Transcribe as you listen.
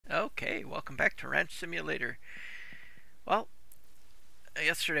Okay, welcome back to Ranch Simulator. Well,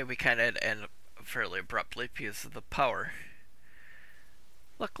 yesterday we kind of ended fairly abruptly because of the power.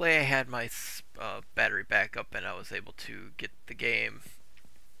 Luckily I had my battery backup and I was able to get the game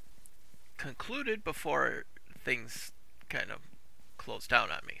concluded before things kind of closed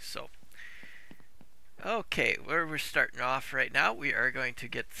down on me. So, okay, where we're starting off right now, we are going to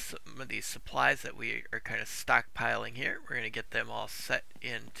get some of these supplies that we are kind of stockpiling here. We're going to get them all set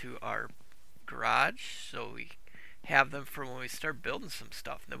into our garage so we have them for when we start building some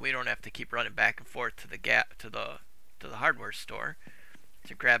stuff. Then we don't have to keep running back and forth to the hardware store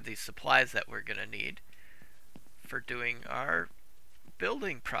to grab these supplies that we're going to need for doing our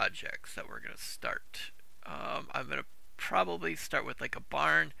building projects that we're going to start. I'm going to probably start with like a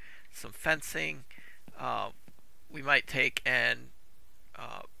barn, some fencing. We might take and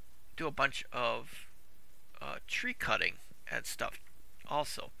do a bunch of tree cutting and stuff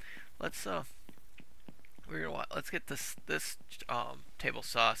also. Let's get this table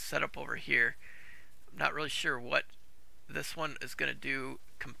saw set up over here. I'm not really sure what this one is going to do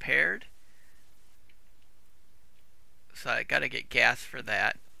compared, so I got to get gas for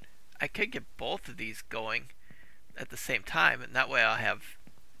that. I could get both of these going at the same time, and that way I'll have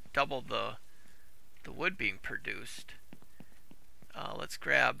double the wood being produced. Let's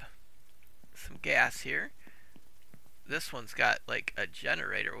grab some gas here. This one's got like a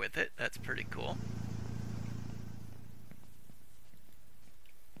generator with it. That's pretty cool.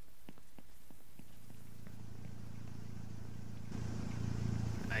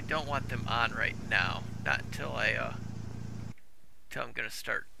 I don't want them on right now. Not until I'm gonna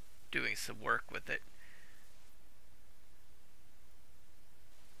start doing some work with it.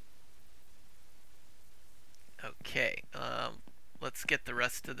 Okay, let's get the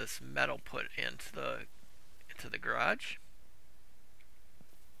rest of this metal put into the garage.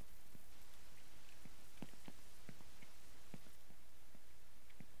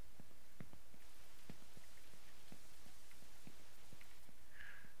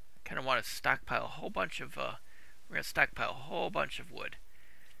 Kind of want to stockpile a whole bunch of we're going to stockpile a whole bunch of wood.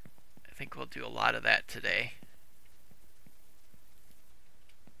 I think we'll do a lot of that today.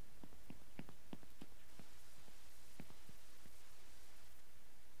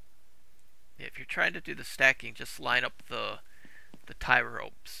 If you're trying to do the stacking, just line up the tie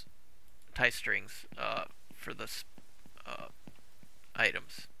strings for the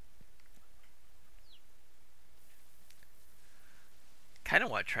items. Kind of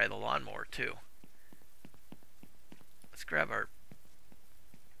want to try the lawnmower too. Let's grab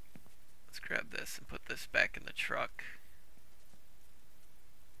this and put this back in the truck.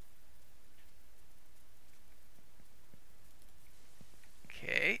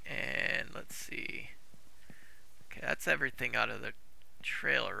 Okay, and let's see. Okay, that's everything out of the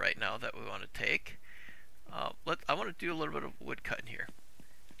trailer right now that we want to take. I want to do a little bit of wood cutting here.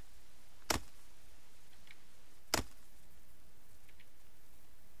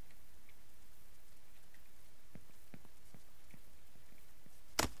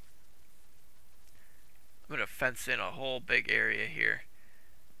 I'm going to fence in a whole big area here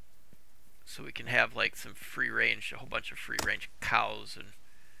so we can have like some free range, a whole bunch of free range cows and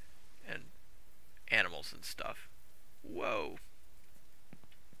animals and stuff. Whoa.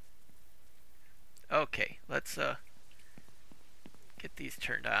 Okay, let's get these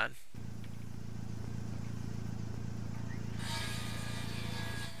turned on.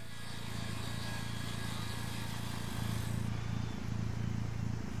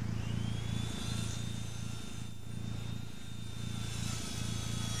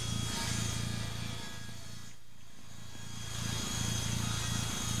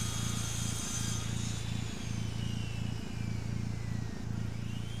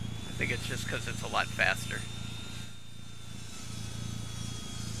 I think it's just because it's a lot faster.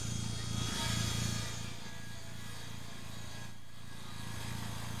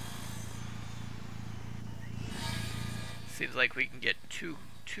 Seems like we can get two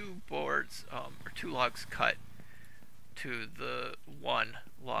boards or two logs cut to the one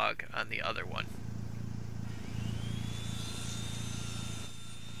log on the other one.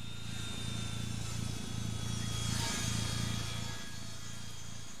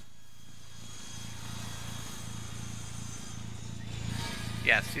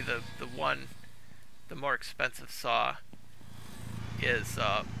 Yeah, see the more expensive saw is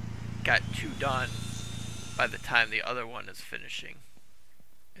got two done by the time the other one is finishing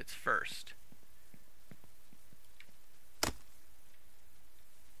its first.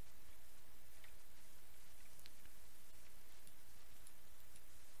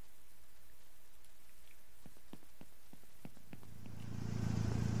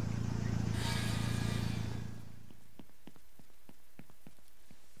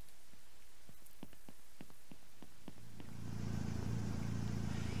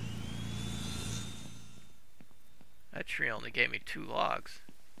 That tree only gave me 2 logs.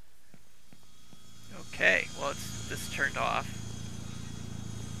 Okay, well it's this turned off.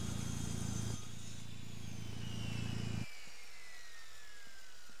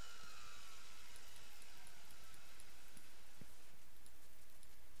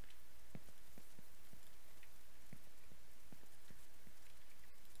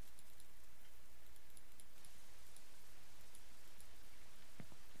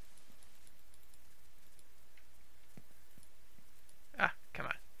 Ah, come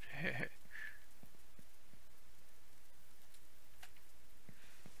on.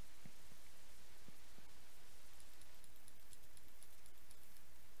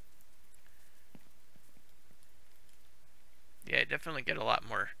 Yeah, definitely get a lot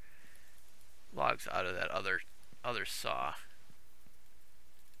more logs out of that other saw.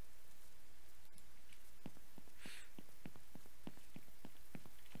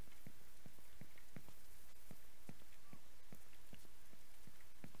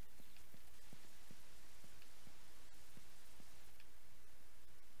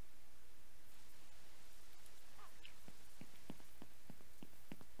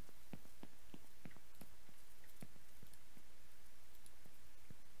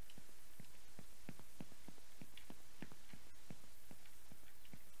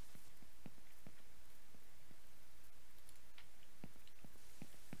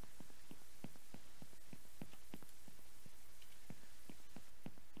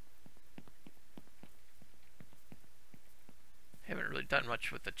 Haven't really done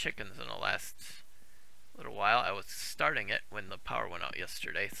much with the chickens in the last little while. I was starting it when the power went out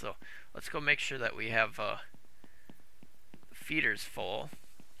yesterday, so let's go make sure that we have feeders full.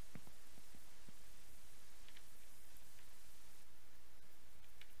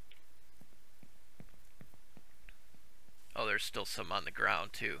 Oh, there's still some on the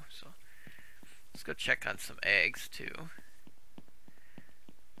ground too, so let's go check on some eggs too.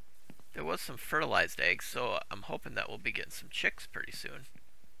 There was some fertilized eggs, so I'm hoping that we'll be getting some chicks pretty soon.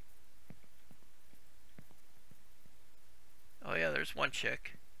 Oh yeah, there's one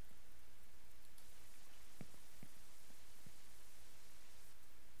chick.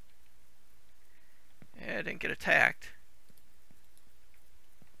 Yeah, I didn't get attacked.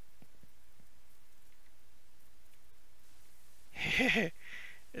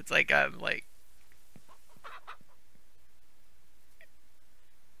 It's like I'm like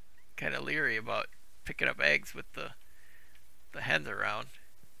kind of leery about picking up eggs with the hens around.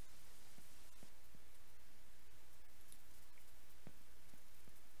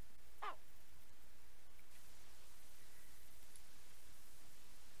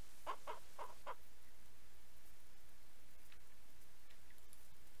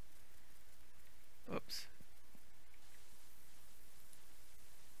 Whoops.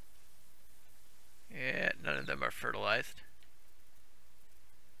 Yeah, none of them are fertilized.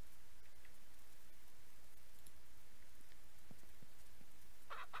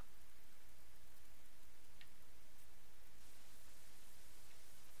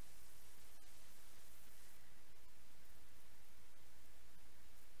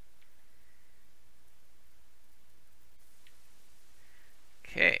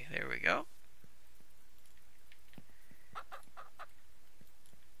 Okay, there we go.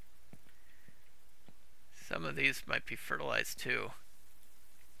 Some of these might be fertilized too.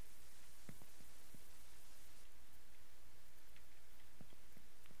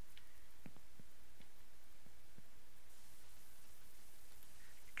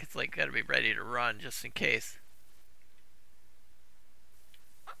 It's like gotta be ready to run just in case.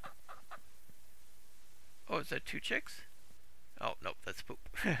 Oh, is that 2 chicks? Oh, nope, that's poop.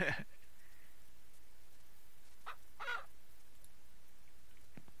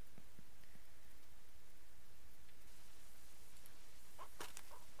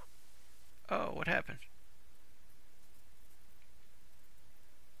 Oh, what happened?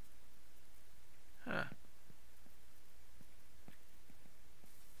 Huh.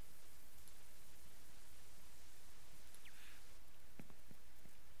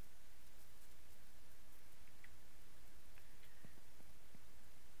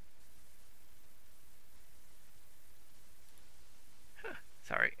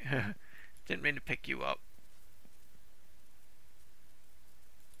 Sorry. Didn't mean to pick you up.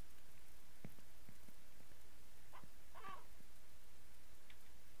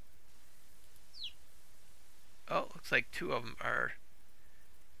 Oh, looks like 2 of them are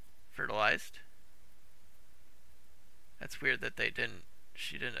fertilized. That's weird that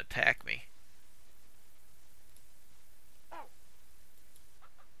she didn't attack me.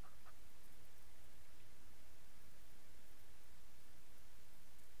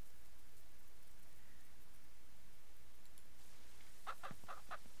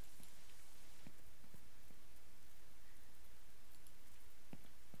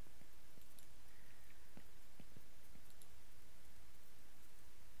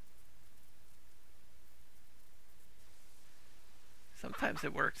 sometimes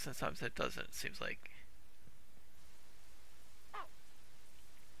it works and sometimes it doesn't, it seems like.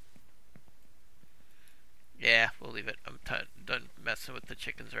 Yeah, we'll leave it. I'm done messing with the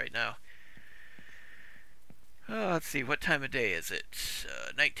chickens right now. Let's see, what time of day is it?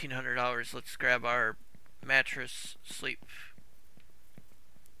 $1,900. Let's grab our mattress, sleep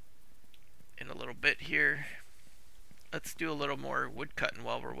in a little bit here. Let's do a little more wood cutting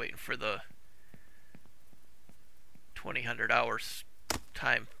while we're waiting for the 2,000 hours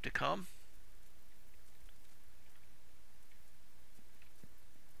time to come.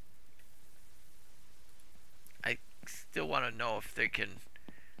 I still want to know if they can,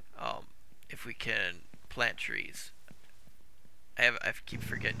 if we can plant trees. I keep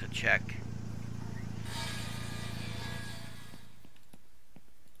forgetting to check.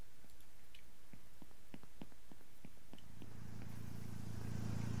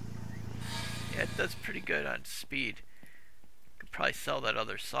 Yeah, it does pretty good on speed. Could probably sell that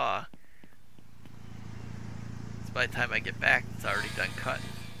other saw. So by the time I get back, it's already done cutting.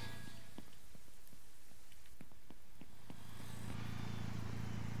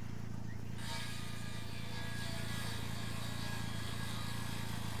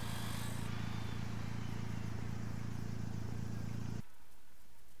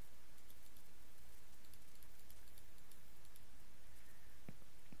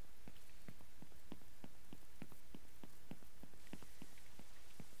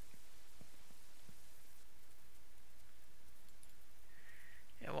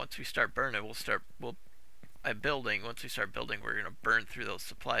 Once we start burning, once we start building, we're going to burn through those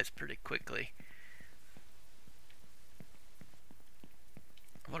supplies pretty quickly.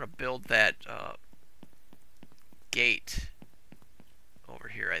 I want to build that gate over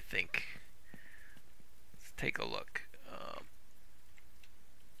here, I think. Let's take a look.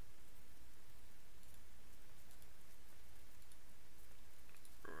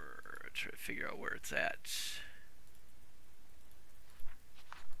 Try to figure out where it's at.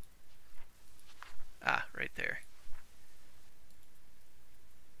 Ah, right there.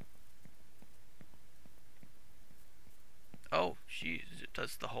 Oh, geez, it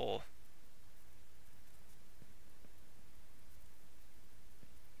does the whole...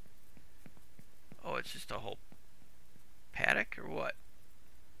 Oh, it's just a whole paddock or what?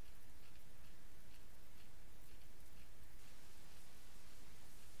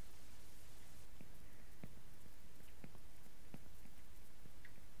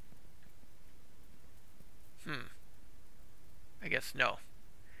 I guess no.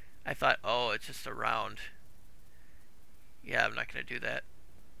 I thought, oh, it's just a round. Yeah, I'm not going to do that.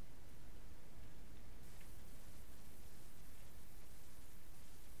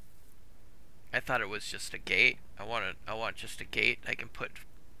 I thought it was just a gate. I want just a gate I can put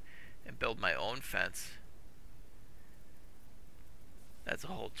and build my own fence. That's a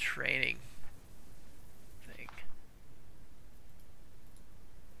whole training thing.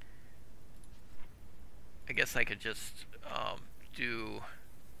 I guess I could just do...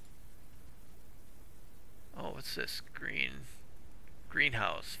 Oh, what's this?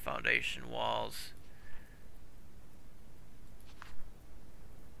 Greenhouse, foundation walls.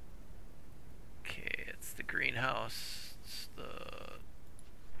 Okay, it's the greenhouse. It's the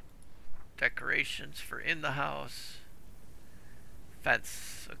decorations for in the house.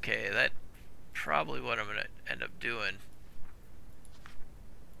 Fence. Okay, that's probably what I'm going to end up doing.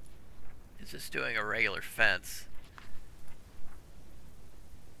 Is just doing a regular fence.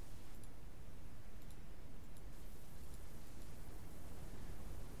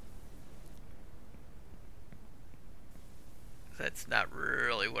 That's not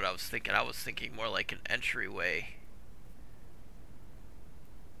really what I was thinking. I was thinking more like an entryway.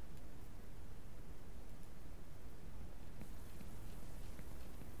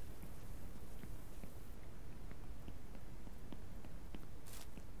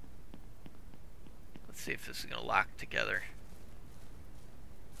 Let's see if this is going to lock together.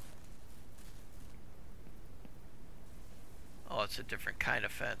 Oh, it's a different kind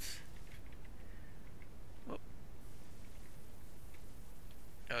of fence. Whoop.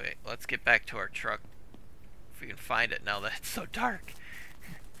 Okay, let's get back to our truck. If we can find it now that it's so dark.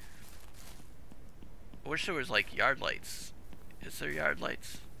 I wish there was like yard lights. Is there yard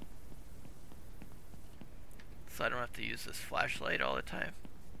lights? So I don't have to use this flashlight all the time.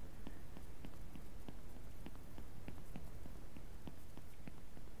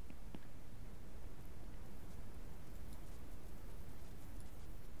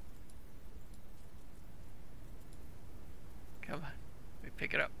 Come on. Let me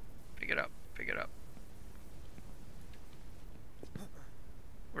pick it up. Pick it up. Pick it up.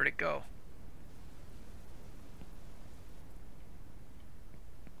 Where'd it go?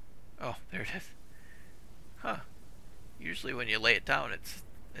 Oh, there it is. Huh. Usually when you lay it down,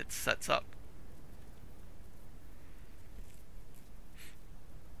 it sets up.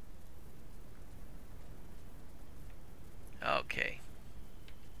 Okay.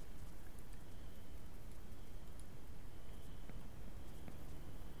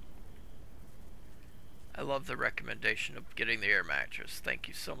 I love the recommendation of getting the air mattress. Thank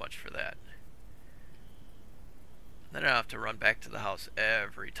you so much for that. Then I don't have to run back to the house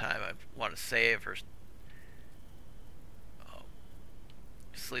every time I want to save or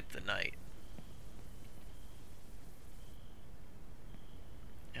sleep the night.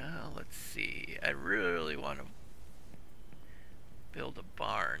 Let's see. I really want to build a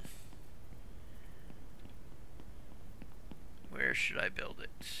barn. Where should I build it?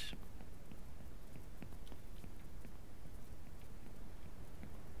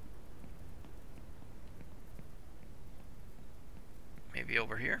 Maybe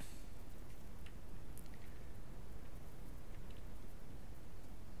over here?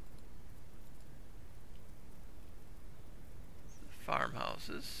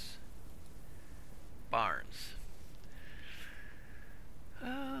 Farmhouses. Barns.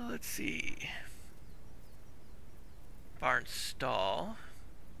 Let's see. Barn stall.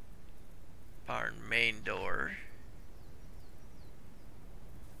 Barn main door.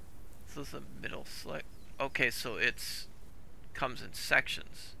 So this is a middle select. Okay, so it's comes in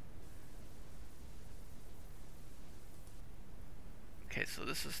sections. Okay, so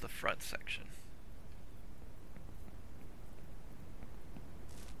this is the front section.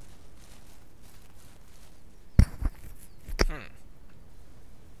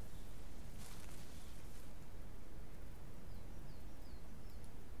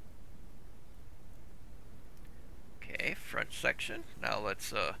 Okay, front section. Now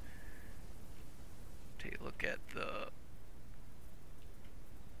let's take a look at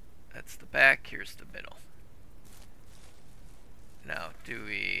that's the back, here's the middle. Now let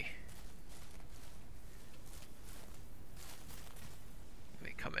me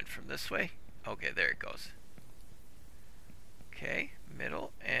come in from this way. Okay, there it goes. Okay,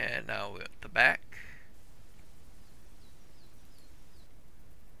 middle, and now at the back.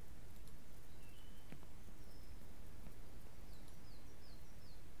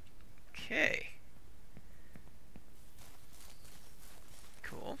 Okay.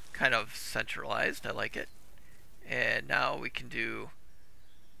 Cool. Kind of centralized. I like it. And now we can do...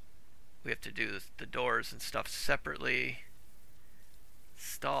 We have to do the doors and stuff separately.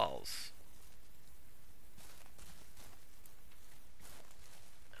 Stalls.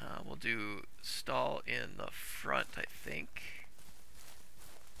 We'll do stall in the front, I think.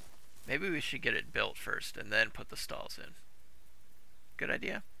 Maybe we should get it built first and then put the stalls in. Good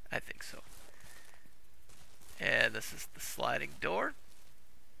idea? I think so. And this is the sliding door.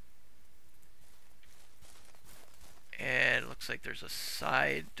 And it looks like there's a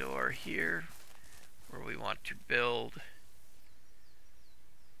side door here where we want to build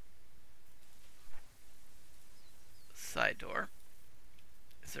a side door.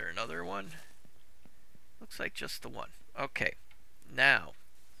 Is there another one? Looks like just the one. Okay, now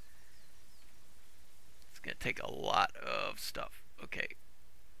it's gonna take a lot of stuff. Okay,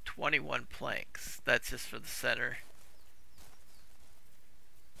 21 planks. That's just for the center.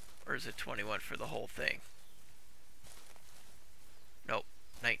 Or is it 21 for the whole thing? Nope,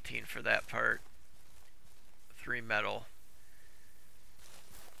 19 for that part. 3 metal.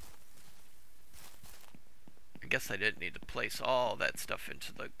 I guess I didn't need to place all that stuff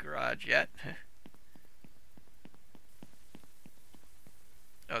into the garage yet.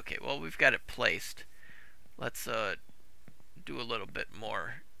 Okay, well, we've got it placed. Let's do a little bit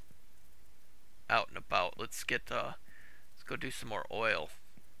more out and about. Let's go do some more oil.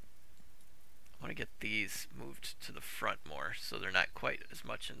 I want to get these moved to the front more so they're not quite as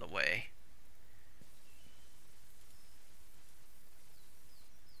much in the way.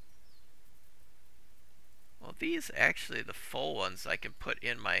 Well, these actually, the full ones I can put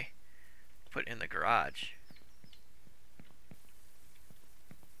in the garage.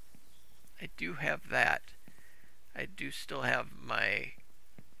 I do have that. I do still have my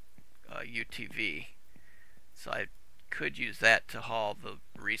UTV, so I could use that to haul the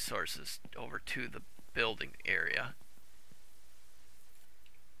resources over to the building area.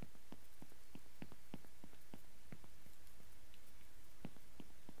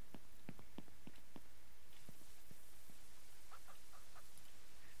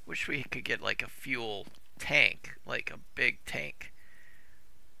 Wish we could get like a fuel tank, like a big tank.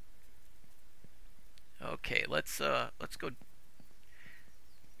 Okay, let's go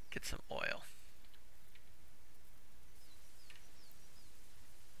get some oil.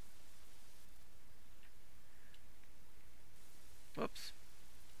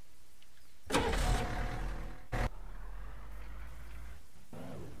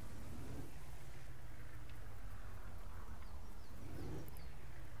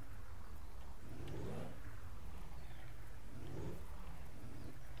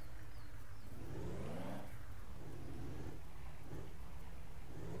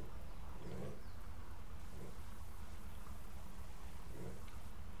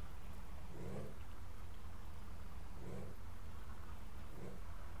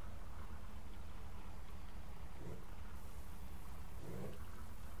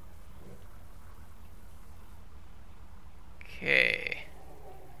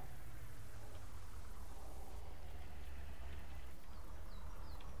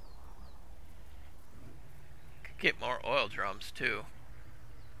 Get more oil drums too.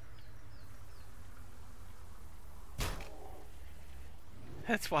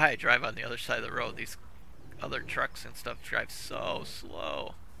 That's why I drive on the other side of the road. These other trucks and stuff drive so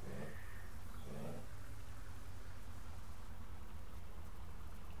slow.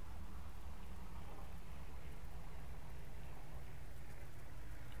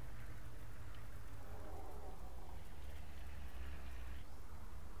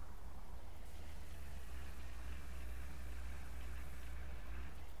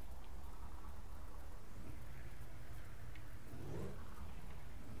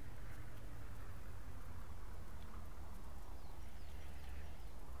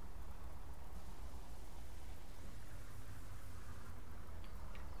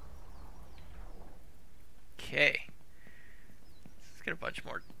 Okay. Let's get a bunch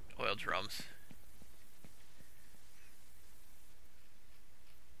more oil drums.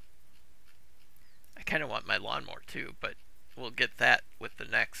 I kind of want my lawnmower too, but we'll get that with the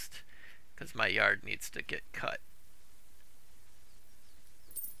next, because my yard needs to get cut.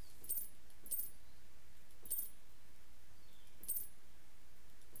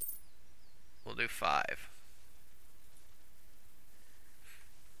 We'll do 5.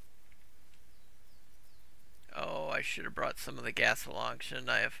 Oh, I should have brought some of the gas along, shouldn't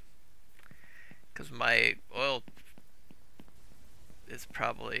I have? Because my oil is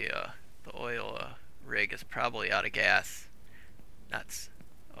probably, the oil rig is probably out of gas. Nuts.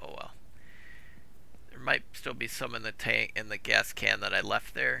 Oh well. There might still be some in the tank, in the gas can that I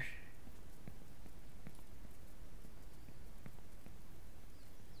left there.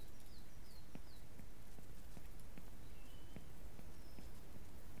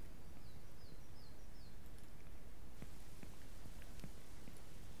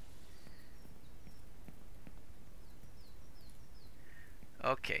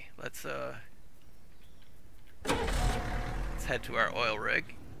 Okay, let's head to our oil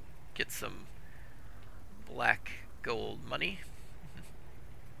rig, get some black gold money.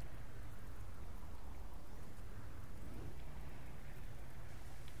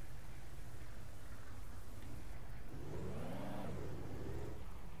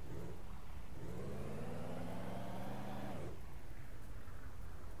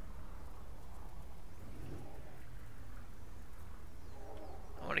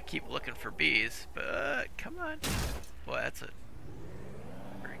 Keep looking for bees, but come on. Boy, that's a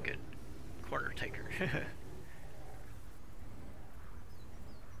very good corner taker.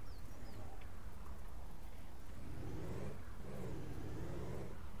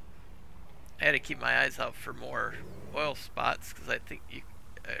 I had to keep my eyes out for more oil spots because I think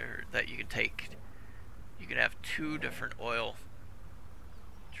that you can have 2 different oil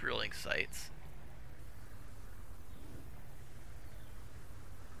drilling sites.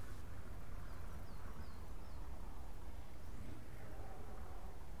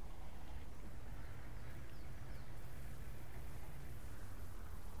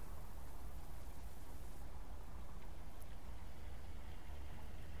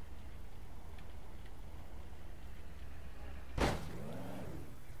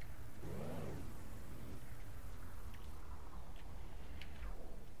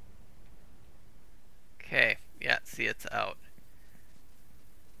 Okay, yeah, see, it's out.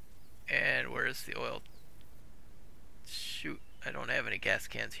 And where's the oil? Shoot, I don't have any gas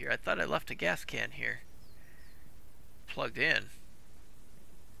cans here. I thought I left a gas can here plugged in.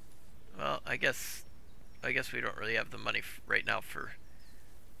 Well, I guess we don't really have the money right now for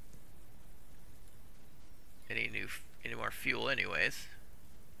any more fuel anyways.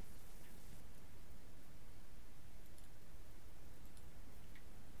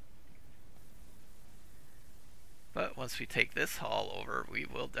 But once we take this haul over, we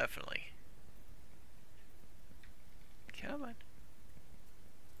will definitely. Come on.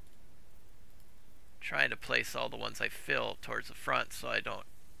 Trying to place all the ones I fill towards the front so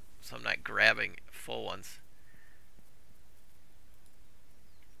I'm not grabbing full ones.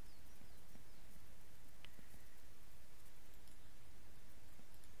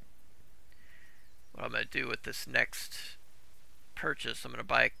 What I'm going to do with this next purchase, I'm going to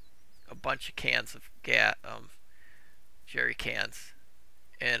buy a bunch of cans of jerry cans,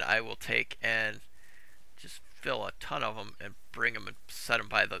 and I will take and just fill a ton of them and bring them and set them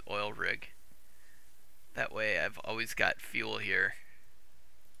by the oil rig. That way I've always got fuel here.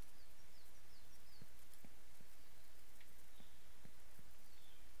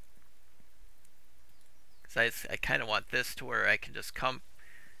 Because I kind of want this to where I can just come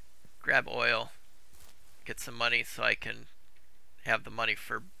grab oil, get some money so I can have the money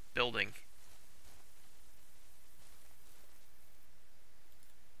for building.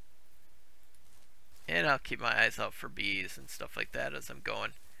 And And I'll keep my eyes out for bees and stuff like that as I'm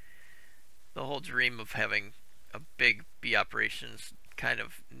going. The whole dream of having a big bee operation is kind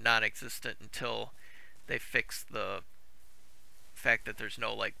of non-existent until they fix the fact that there's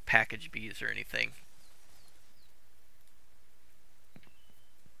no like package bees or anything.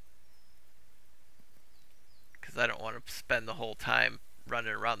 Because I don't want to spend the whole time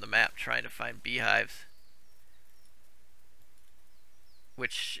running around the map trying to find beehives.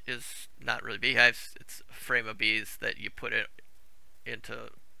 Which is not really beehives, it's a frame of bees that you put it into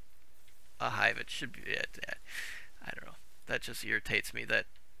a hive. It should be, I don't know. That just irritates me that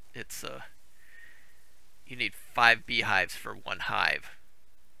it's you need 5 beehives for one hive.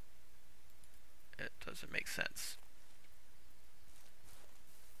 It doesn't make sense.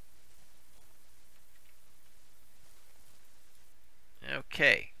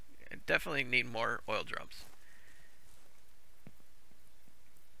 Okay, I definitely need more oil drums.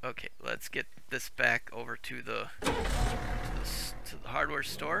 Okay, let's get this back over to the hardware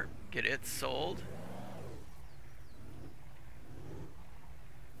store. Get it sold.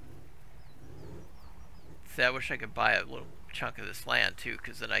 See, I wish I could buy a little chunk of this land too,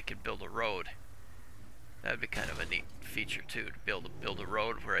 because then I could build a road. That would be kind of a neat feature too, to be able to build a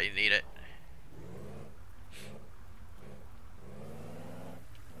road where I need it.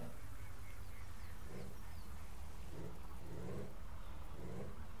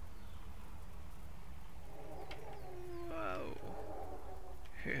 Whoa.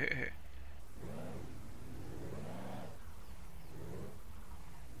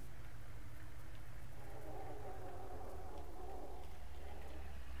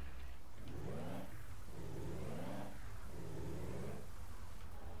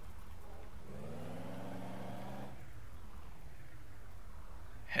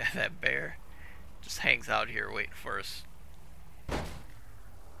 That bear just hangs out here waiting for us.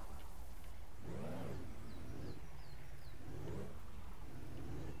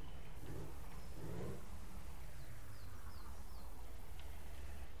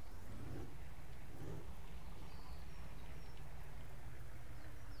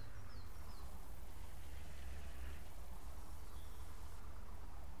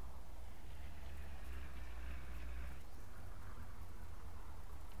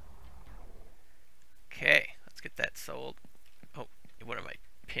 Okay, let's get that sold. Oh, what am I,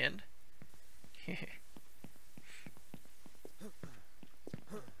 pinned? Okay,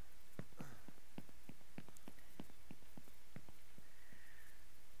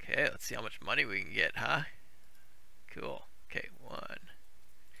 let's see how much money we can get, huh? Cool. Okay, 1.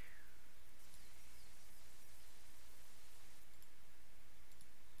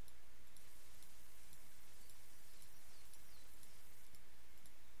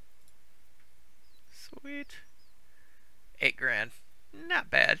 Sweet. 8 grand. Not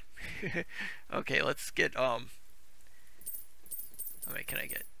bad. Okay, let's get, how many can I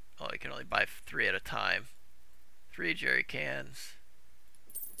get? Oh, I can only buy 3 at a time. 3 jerry cans.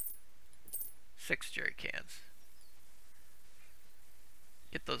 6 jerry cans.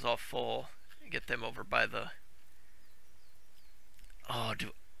 Get those all full. And get them over by the... Oh,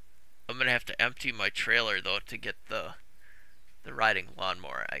 I'm gonna have to empty my trailer though to get the riding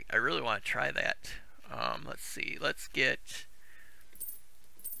lawnmower. I really want to try that. Let's see. Let's get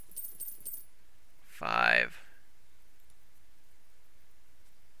 5.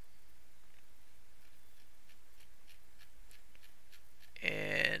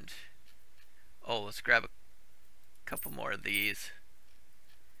 And oh, let's grab a couple more of these.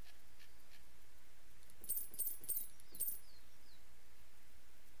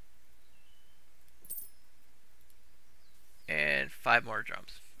 And 5 more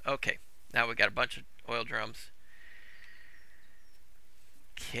drums. Okay, now we got a bunch of oil drums.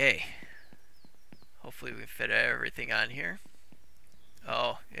 Okay, hopefully we fit everything on here.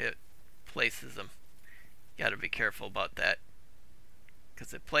 Oh, it places them. Got to be careful about that,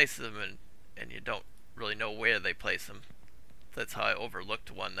 because it places them and you don't really know where they place them. That's how I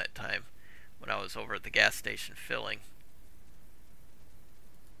overlooked one that time when I was over at the gas station filling.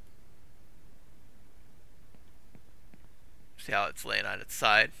 See how it's laying on its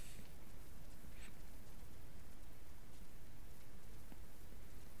side?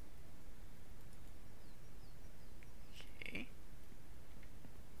 Okay.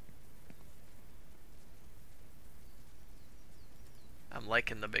 I'm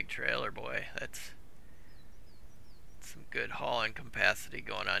liking the big trailer, boy. That's some good hauling capacity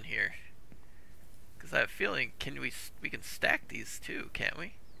going on here. Because I have a feeling, we can stack these too, can't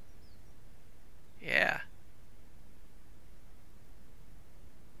we? Yeah.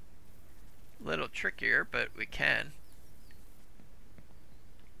 A little trickier, but we can.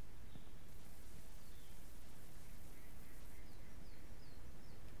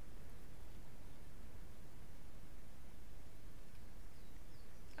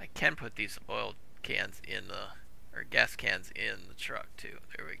 can put these oil cans in the, or gas cans in the truck too.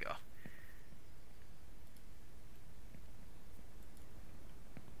 There we go.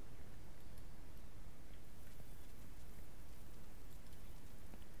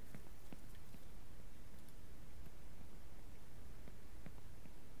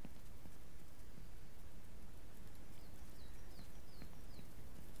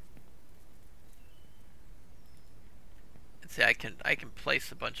 See, I can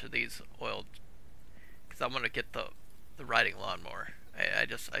place a bunch of these oil, because I'm gonna get the riding lawnmower.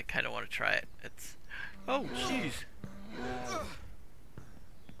 I kind of want to try it. It's, oh jeez.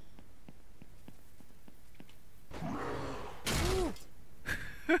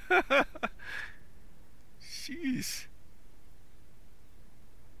 Jeez.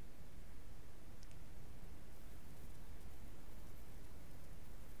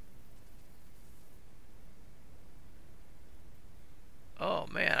 Oh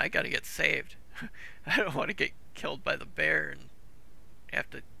man, I gotta get saved. I don't want to get killed by the bear and have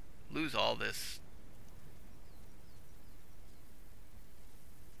to lose all this.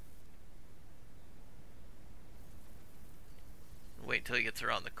 Wait until he gets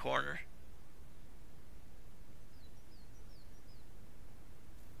around the corner.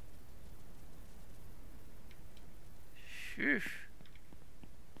 Phew.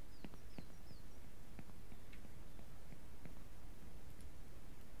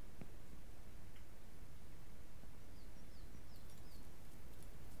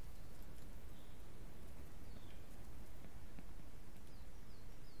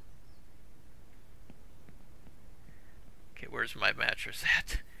 Okay, where's my mattress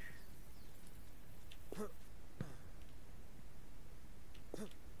at?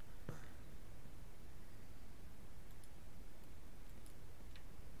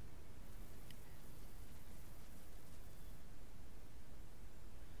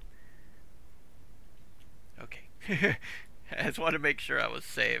 Okay. I just want to make sure I was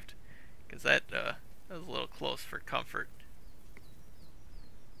saved, because that was a little close for comfort.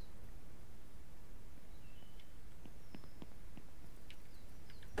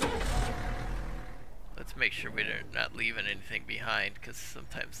 Let's make sure we're not leaving anything behind, because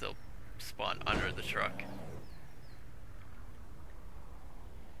sometimes they'll spawn under the truck.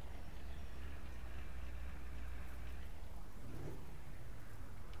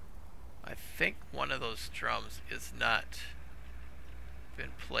 I think one of those drums is not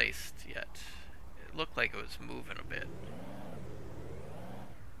been placed yet. It looked like it was moving a bit.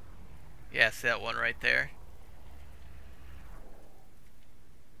 Yeah, see that one right there?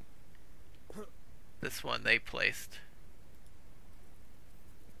 This one they placed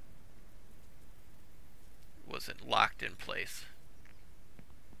wasn't locked in place.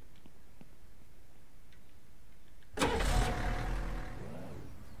 What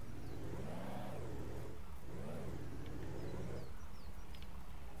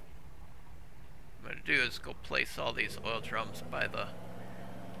I'm gonna do is go place all these oil drums by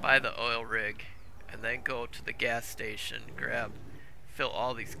the oil rig, and then go to the gas station, fill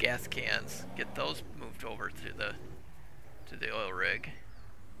all these gas cans, get those moved over to the oil rig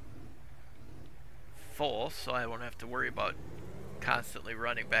full, so I won't have to worry about constantly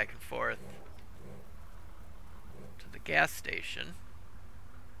running back and forth to the gas station.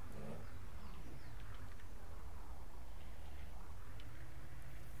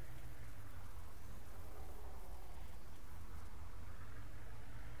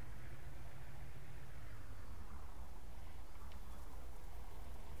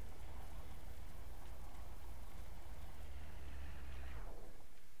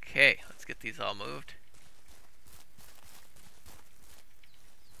 Okay, let's get these all moved.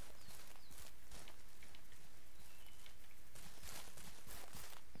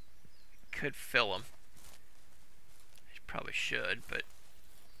 Could fill them. I probably should, but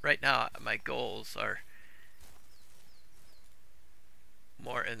right now my goals are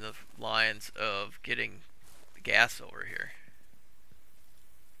more in the lines of getting the gas over here.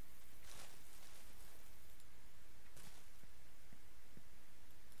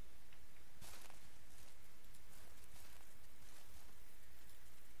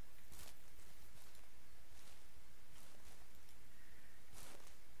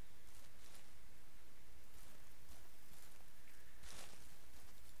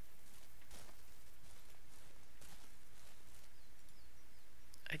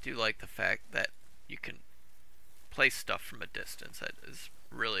 I do like the fact that you can place stuff from a distance. That is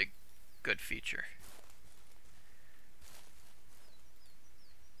really good feature.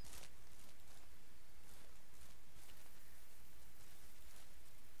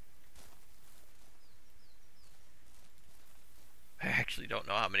 I actually don't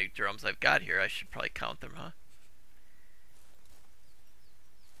know how many drums I've got here. I should probably count them, huh?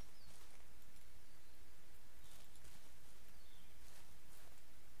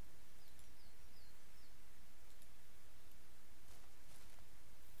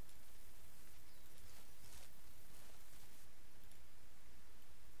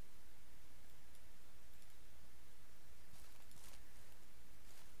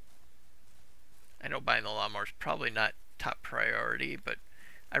 I know buying the lawnmower is probably not top priority, but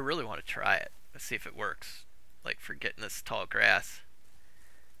I really want to try it. Let's see if it works. Like for getting this tall grass.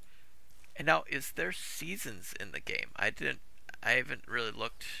 And now, is there seasons in the game? I haven't really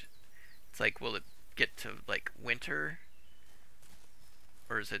looked. It's like, will it get to like winter?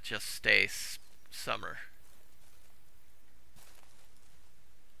 Or does it just stay summer?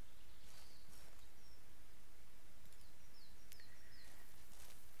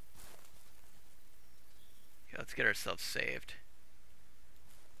 Okay, let's get ourselves saved.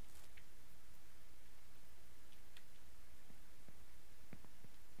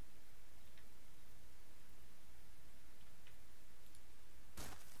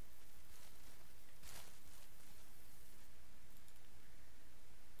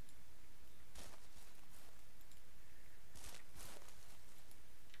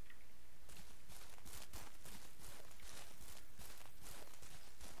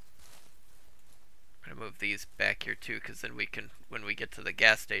 Move these back here too, because then we can, when we get to the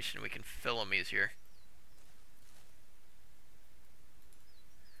gas station, we can fill them easier.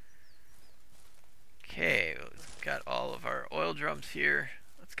 Okay, we've got all of our oil drums here.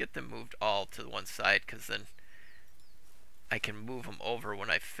 Let's get them moved all to one side, because then I can move them over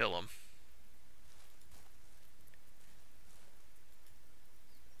when I fill them.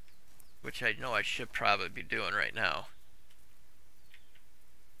 Which I know I should probably be doing right now.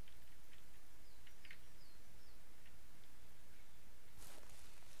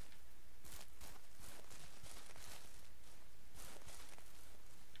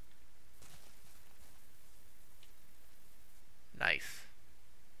 Nice.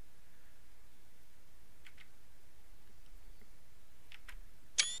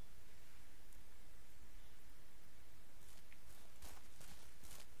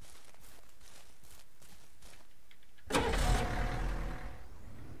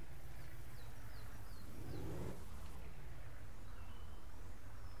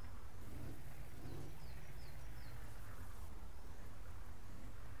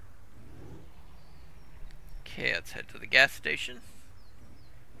 Okay, let's head to the gas station.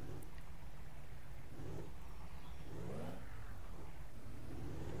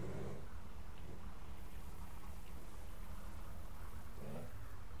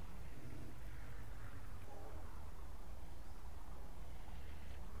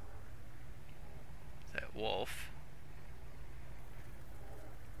 Is that Wolf?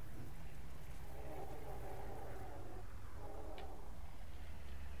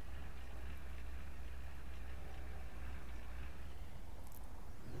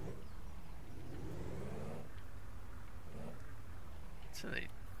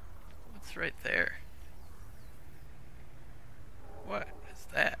 What's right there? What is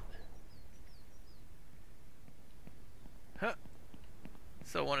that? Huh.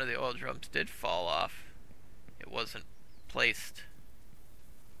 So one of the oil drums did fall off. It wasn't placed.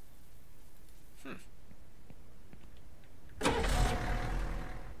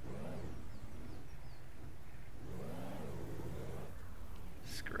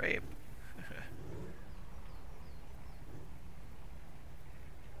 Scrape.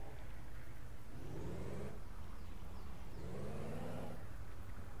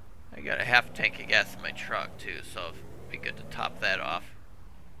 I got a half tank of gas in my truck too, so it'd be good to top that off.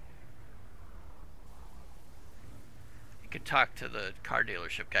 You could talk to the car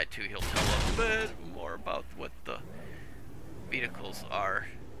dealership guy too. He'll tell us a bit more about what the vehicles are.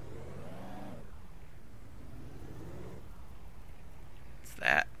 What's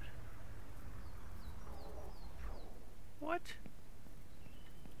that? What?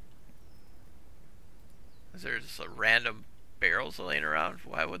 Is there just a random barrels laying around?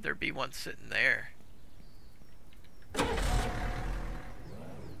 Why would there be one sitting there? Huh.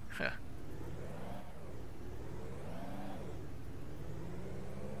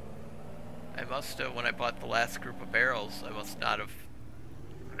 I must have, when I bought the last group of barrels, I must not have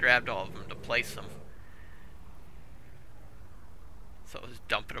grabbed all of them to place them. So I was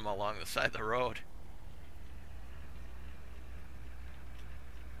dumping them along the side of the road.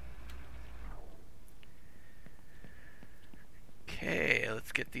 Okay,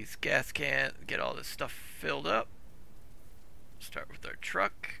 let's get these gas cans, get all this stuff filled up. Start with our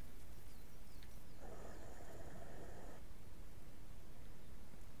truck.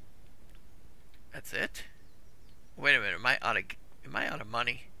 That's it? Wait a minute, am I out of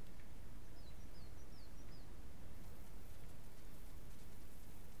money?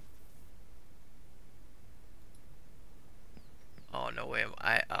 Oh, no way am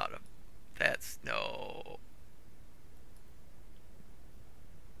I out of... That's... No.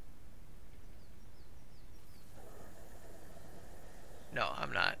 No,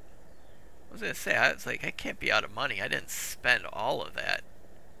 I'm not. I was gonna say, I was like, I can't be out of money. I didn't spend all of that.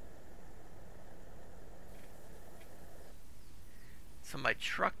 So my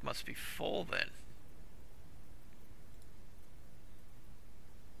truck must be full then.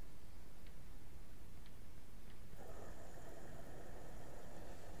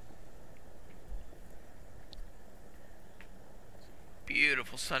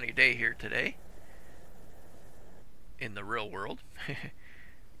 Beautiful sunny day here today. In the real world.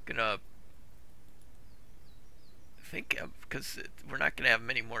 Gonna think of, because we're not gonna have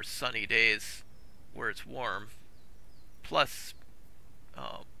many more sunny days where it's warm. Plus,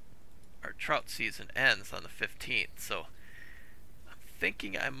 our trout season ends on the 15th, so I'm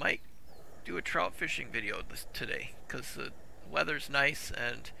thinking I might do a trout fishing video today, because the weather's nice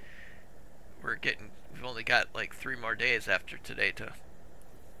and we've only got like 3 more days after today to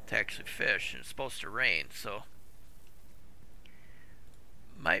actually fish, and it's supposed to rain, so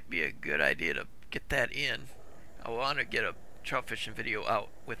might be a good idea to get that in. I want to get a trout fishing video out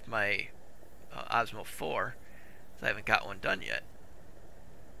with my Osmo 4, so I haven't got one done yet.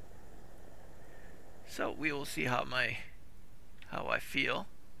 So we will see how I feel.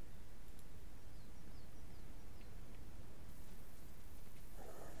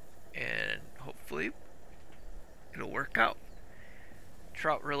 And hopefully it'll work out.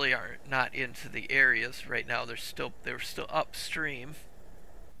 Trout really are not into the areas right now. They were still upstream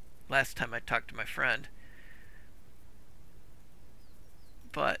last time I talked to my friend,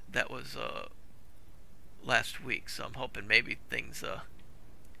 but that was last week, so I'm hoping maybe things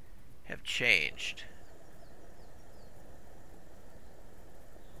have changed.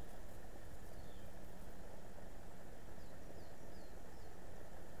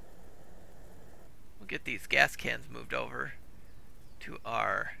 We'll get these gas cans moved over to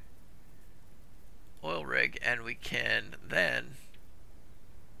our oil rig, and we can then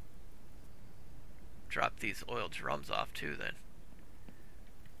drop these oil drums off too then.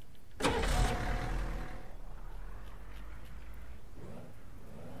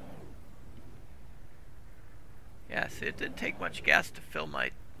 Yeah, see, it didn't take much gas to fill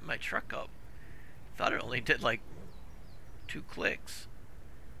my truck up. Thought it only did like 2 clicks.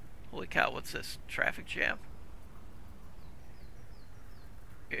 Holy cow, what's this? Traffic jam?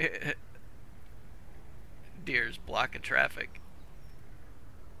 Deer's blocking traffic.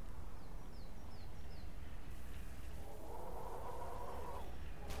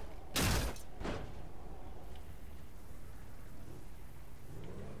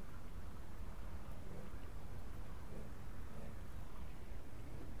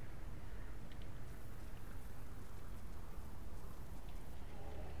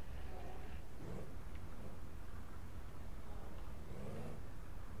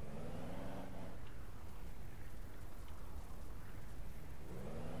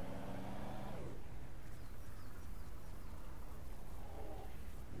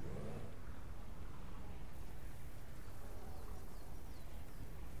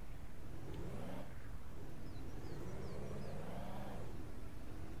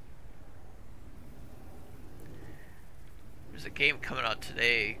 There's a game coming out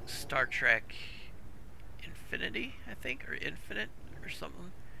today, Star Trek Infinity, I think, or Infinite, or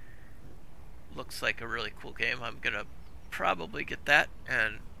something. Looks like a really cool game. I'm gonna probably get that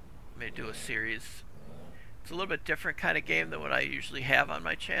and maybe do a series. It's a little bit different kind of game than what I usually have on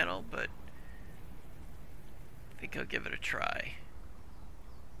my channel, but I think I'll give it a try.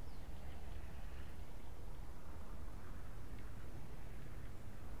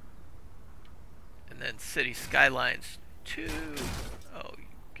 And then City Skylines 2. Oh, you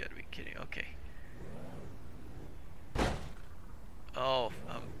gotta be kidding. Okay. Oh,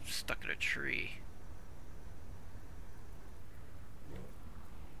 I'm stuck in a tree.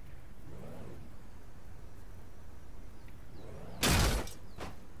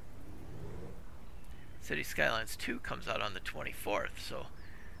 City Skylines 2 comes out on the 24th, so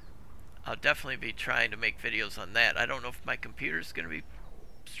I'll definitely be trying to make videos on that. I don't know if my computer's going to be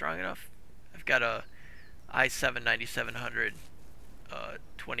strong enough. I've got a i7 9700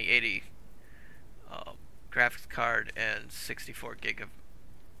 2080 graphics card and 64 gig of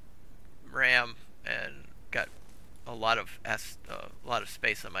RAM, and got a lot of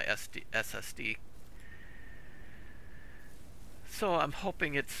space on my SSD. So I'm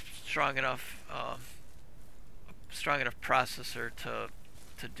hoping it's strong enough processor to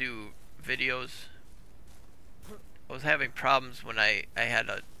do videos. I was having problems when I had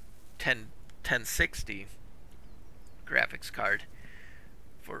a 1060 graphics card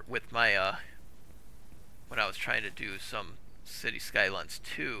with my when I was trying to do some City Skylines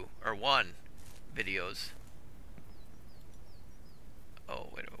 2 or 1 videos. Oh,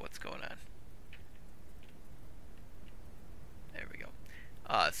 wait a minute, what's going on? There we go.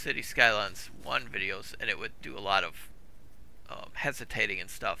 City Skylines 1 videos, and it would do a lot of hesitating and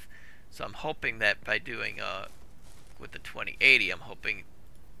stuff. So I'm hoping that by doing with the 2080, I'm hoping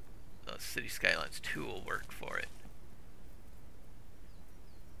City Skylines 2 will work for it.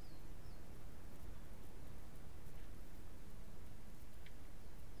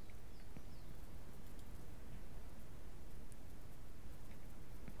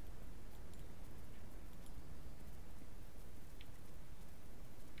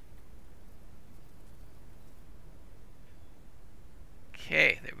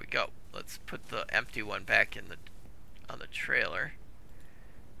 Okay, there we go. Let's put the empty one back in on the trailer.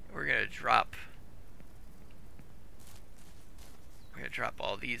 We're gonna drop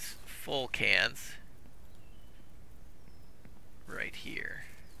all these full cans right here.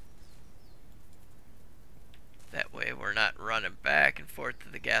 That way we're not running back and forth to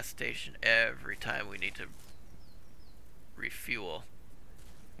the gas station every time we need to refuel.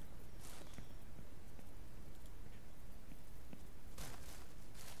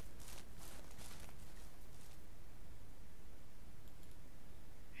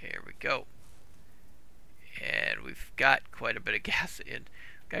 Here we go. And we've got quite a bit of gas in.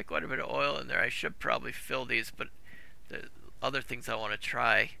 Got quite a bit of oil in there. I should probably fill these, but the other things I want to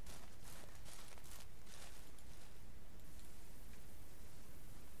try.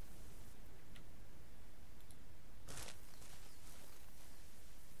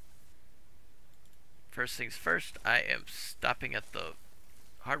 First things first, I am stopping at the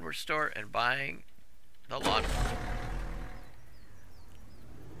hardware store and buying the lawnmower.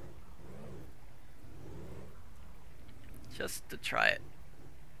 Just to try it.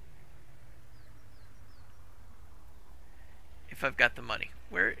 If I've got the money.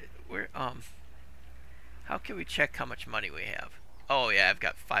 How can we check how much money we have? Oh yeah, I've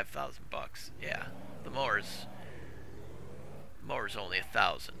got 5,000 bucks. Yeah. The mower's only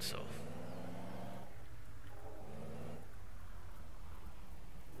 1,000, so.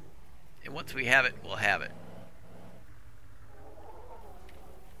 And once we have it, we'll have it.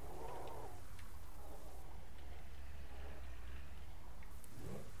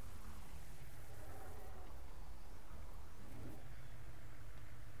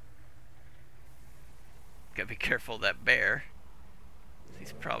 Gotta be careful of that bear.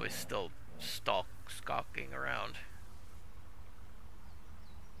 He's probably still skulking around.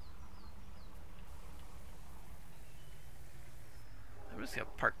 I'm just gonna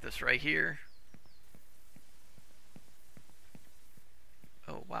park this right here.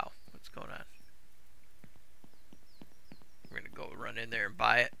 Oh wow, what's going on? We're gonna go run in there and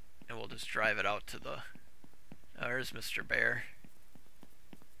buy it, and we'll just drive it out to the... Oh, there's Mr. Bear.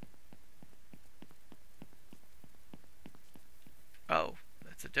 Oh,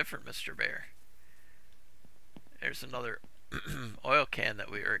 that's a different Mr. Bear. There's another oil can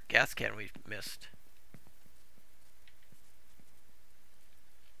or gas can we missed.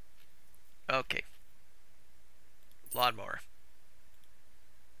 Okay. Lawnmower.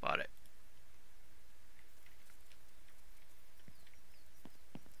 Bought it.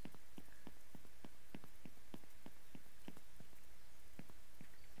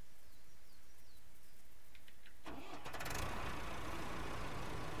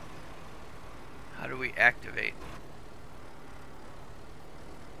 How do we activate?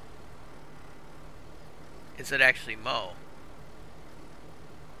 Is it actually mow?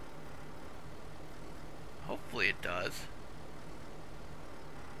 Hopefully it does.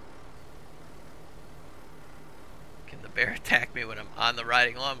 Can the bear attack me when I'm on the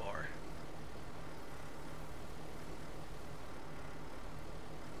riding lawnmower?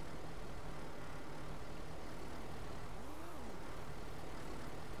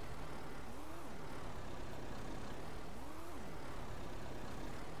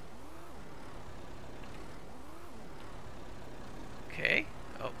 Okay.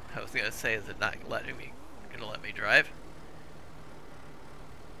 Oh, I was gonna say, is it not gonna let me drive?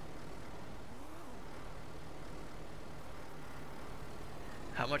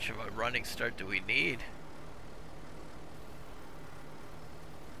 How much of a running start do we need?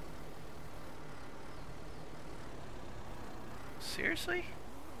 Seriously?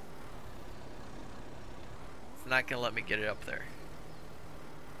 It's not gonna let me get it up there.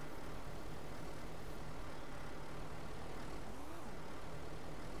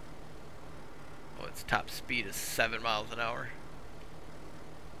 Its top speed is 7 miles an hour.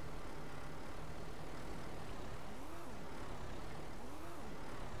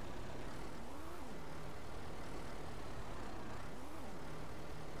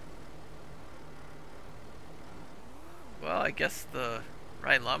 Well, I guess the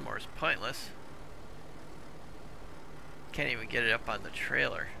riding lawnmower is pointless. Can't even get it up on the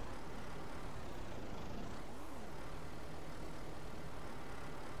trailer.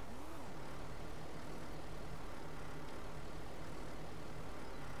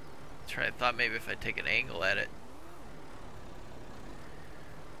 I thought maybe if I take an angle at it.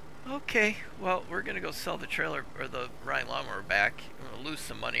 Okay, well, we're gonna go sell the trailer or the riding lawnmower back. I'm gonna lose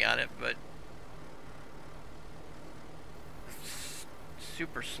some money on it, but it's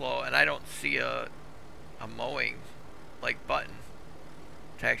super slow, and I don't see a mowing like button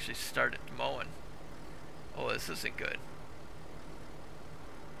to actually start it mowing. Oh, this isn't good.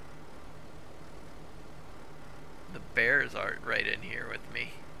 The bears are right in here with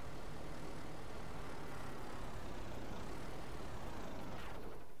me.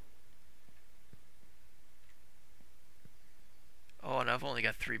 Oh, and I've only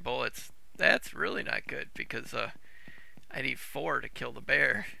got 3 bullets. That's really not good because I need 4 to kill the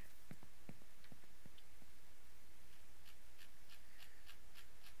bear.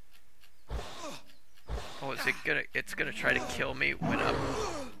 Oh, is it gonna? It's gonna try to kill me when I'm.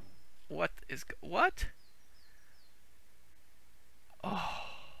 What? Oh,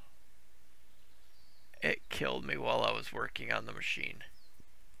 it killed me while I was working on the machine.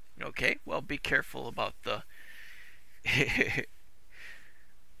 Okay, well, be careful about the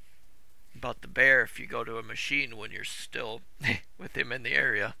about the bear if you go to a machine when you're still with him in the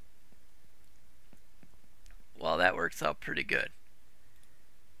area. Well, that works out pretty good,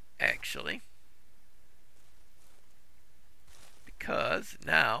 actually, because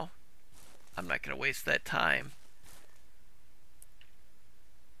now I'm not going to waste that time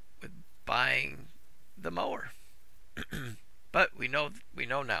with buying the mower. But we know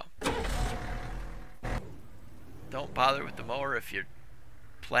now. Don't bother with the mower if you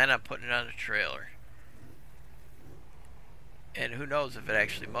plan on putting it on a trailer. And who knows if it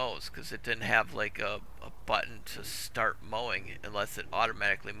actually mows, because it didn't have like a button to start mowing unless it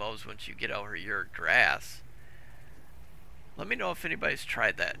automatically mows once you get over your grass. Let me know if anybody's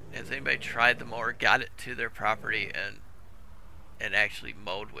tried that. Has anybody tried the mower, got it to their property, and actually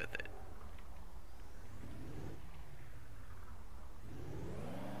mowed with it?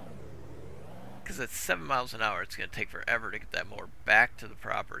 Because at 7 miles an hour, it's going to take forever to get that mower back to the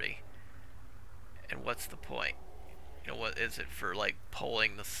property. And what's the point? You know, what is it for, like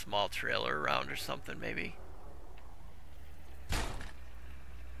pulling the small trailer around or something, maybe?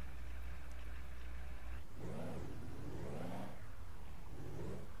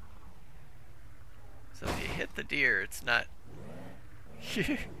 So if you hit the deer, it's not...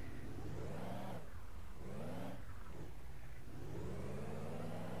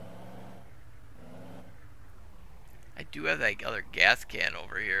 I do have that other gas can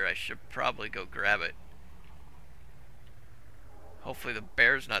over here. I should probably go grab it. Hopefully the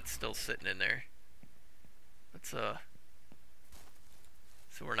bear's not still sitting in there. Let's so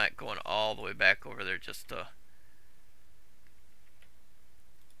we're not going all the way back over there just to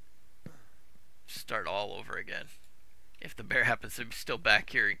start all over again. If the bear happens to be still back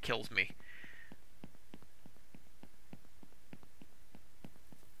here and kills me.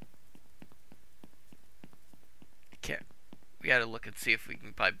 Okay, we gotta look and see if we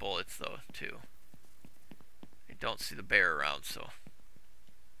can buy bullets though too. I don't see the bear around, so.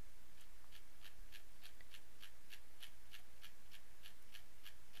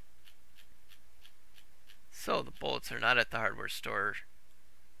 So the bullets are not at the hardware store.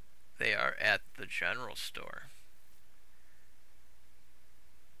 They are at the general store.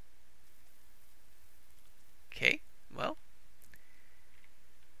 Okay, well.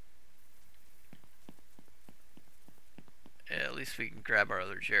 At least we can grab our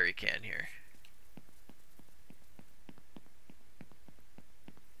other jerry can here.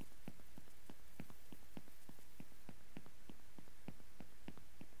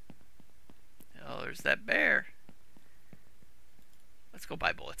 Oh, there's that bear. Let's go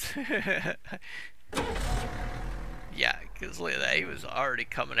buy bullets. Yeah, because look at that. He was already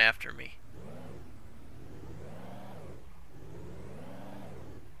coming after me.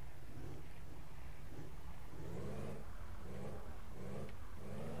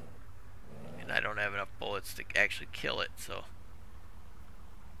 And I don't have enough bullets to actually kill it, so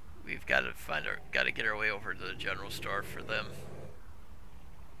we've got to get our way over to the general store for them.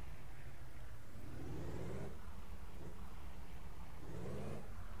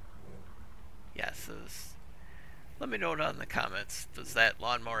 Yes, Let me know down in the comments. Does that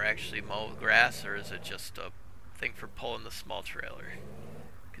lawnmower actually mow grass, or is it just a thing for pulling the small trailer?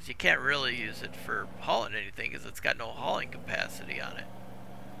 Because you can't really use it for hauling anything because it's got no hauling capacity on it.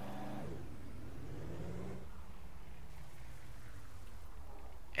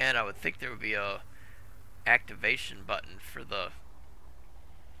 And I would think there would be a activation button for the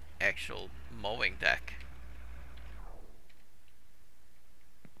actual mowing deck.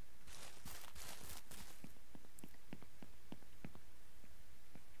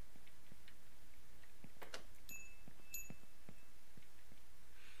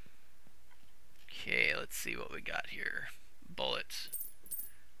 Okay, let's see what we got here. Bullets.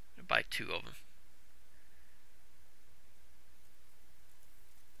 I'm gonna buy 2 of them.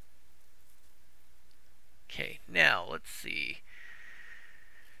 Okay, now let's see.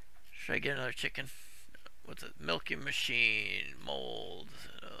 Should I get another chicken? What's it? Milking machine, mold,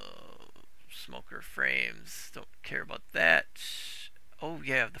 smoker frames. Don't care about that. Oh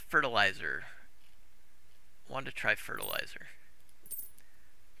yeah, the fertilizer. Wanted to try fertilizer.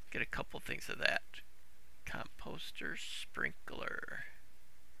 Get a couple things of that. Composter, sprinkler.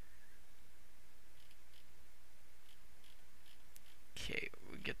 Okay,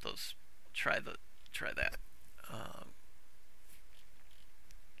 we get those. Try that.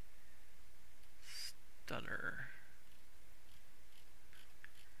 Stunner.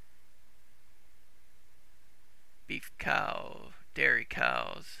 Beef cow, dairy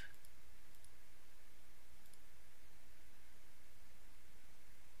cows.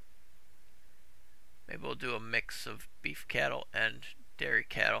 Maybe we'll do a mix of beef cattle and dairy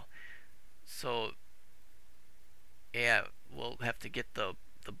cattle. So yeah, we'll have to get the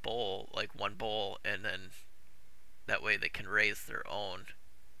bowl, like 1 bowl, and then that way they can raise their own.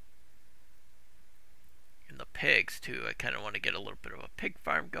 And the pigs too, I kind of want to get a little bit of a pig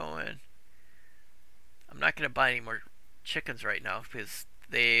farm going. I'm not going to buy any more chickens right now because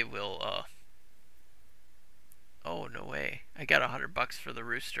they will oh no way, I got $100 for the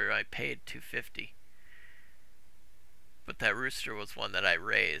rooster. I paid $250, but that rooster was one that I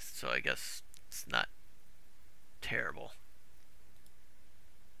raised, so I guess it's not terrible.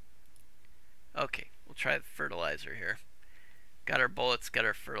 Okay, we'll try the fertilizer here. Got our bullets, got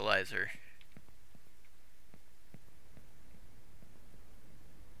our fertilizer.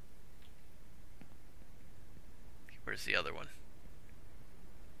 Where's the other one?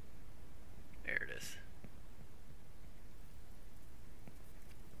 There it is.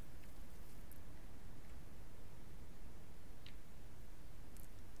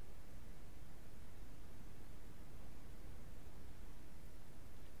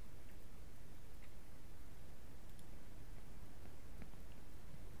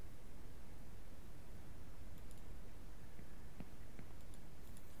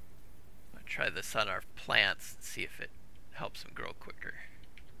 Try this on our plants and see if it helps them grow quicker.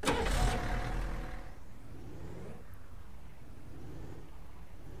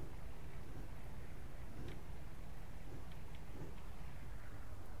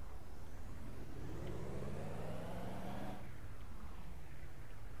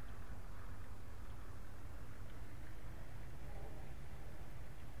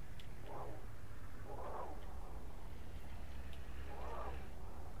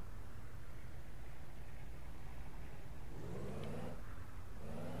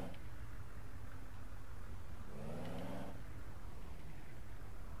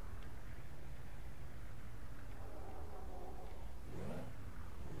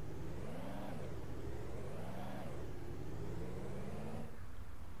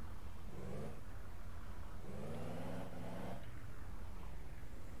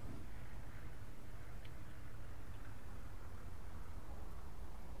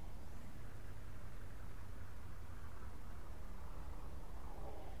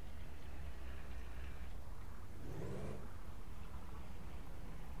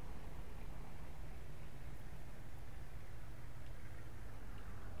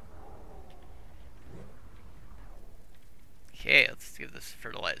 Okay, let's give this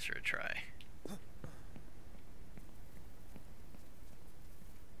fertilizer a try.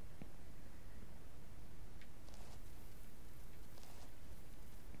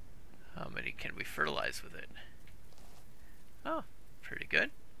 How many can we fertilize with it? Oh, pretty good.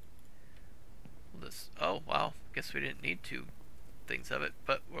 Oh wow, guess we didn't need 2 things of it,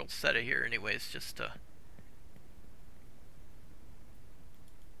 but we'll set it here anyways just to...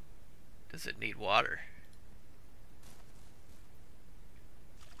 Does it need water?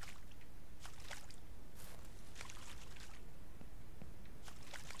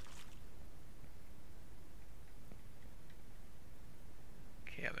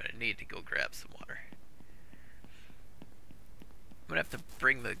 Okay, I'm gonna need to go grab some water. I'm gonna have to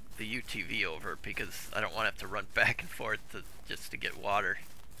bring the UTV over because I don't want to have to run back and forth just to get water.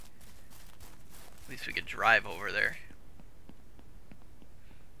 At least we could drive over there.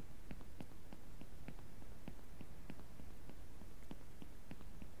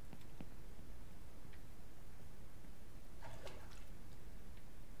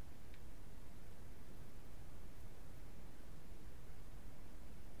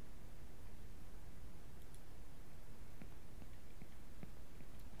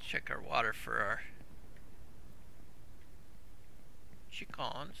 Check our water for our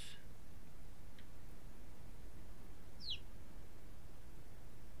chickens.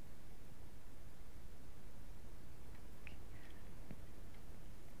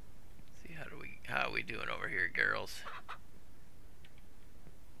 See how are we doing over here, girls?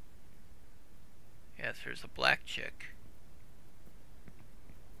 Yes, there's a black chick.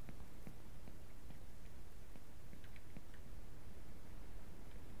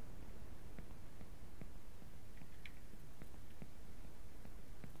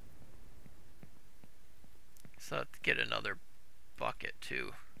 So let's get another bucket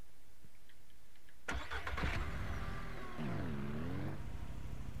too.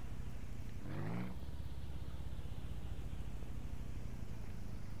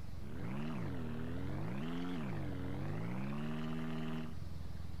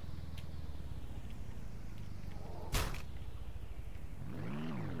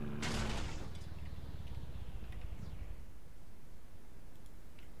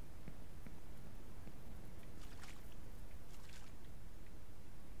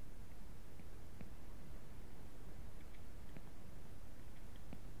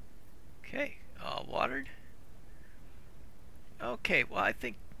 Okay, all watered. Okay, well I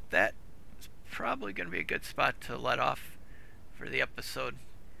think that is probably going to be a good spot to let off for the episode.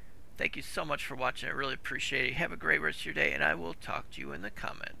 Thank you so much for watching. I really appreciate it. Have a great rest of your day, and I will talk to you in the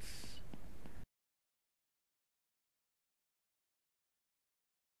comments.